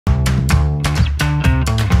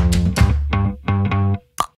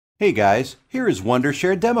Hey guys, here is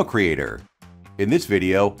Wondershare DemoCreator. In this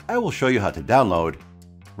video, I will show you how to download,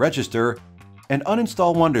 register, and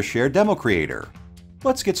uninstall Wondershare DemoCreator.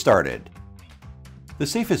 Let's get started. The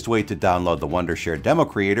safest way to download the Wondershare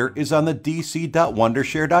DemoCreator is on the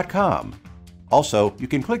dc.wondershare.com. Also, you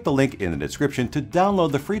can click the link in the description to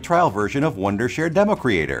download the free trial version of Wondershare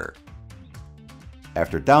DemoCreator.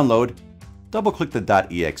 After download, double-click the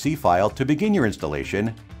 .exe file to begin your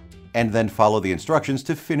installation, and then follow the instructions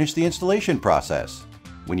to finish the installation process.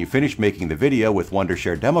 When you finish making the video with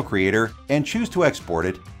Wondershare DemoCreator and choose to export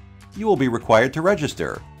it, you will be required to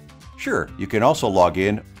register. Sure, you can also log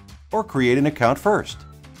in or create an account first.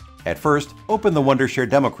 At first, open the Wondershare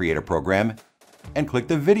DemoCreator program and click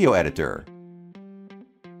the video editor.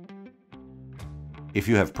 If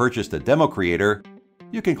you have purchased the DemoCreator,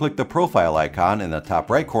 you can click the profile icon in the top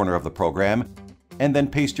right corner of the program and then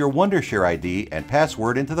paste your Wondershare ID and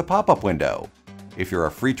password into the pop-up window. If you're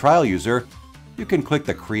a free trial user, you can click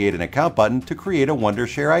the Create an Account button to create a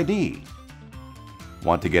Wondershare ID.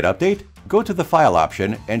 Want to get update? Go to the File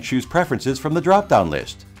option and choose Preferences from the drop-down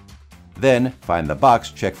list. Then, find the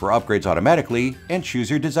box Check for Upgrades Automatically and choose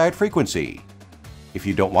your desired frequency. If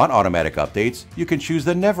you don't want automatic updates, you can choose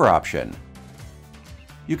the Never option.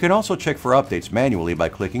 You can also check for updates manually by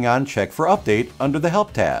clicking on Check for Update under the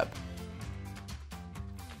Help tab.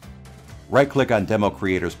 Right-click on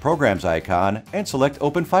DemoCreator's Programs icon and select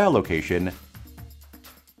Open File Location.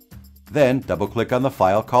 Then double-click on the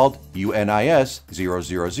file called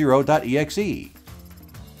unis000.exe.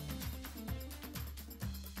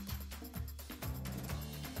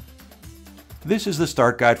 This is the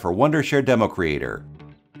start guide for Wondershare DemoCreator.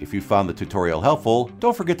 If you found the tutorial helpful,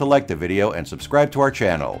 don't forget to like the video and subscribe to our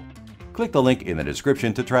channel. Click the link in the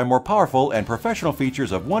description to try more powerful and professional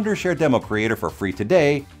features of Wondershare DemoCreator for free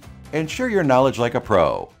today and share your knowledge like a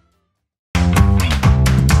pro.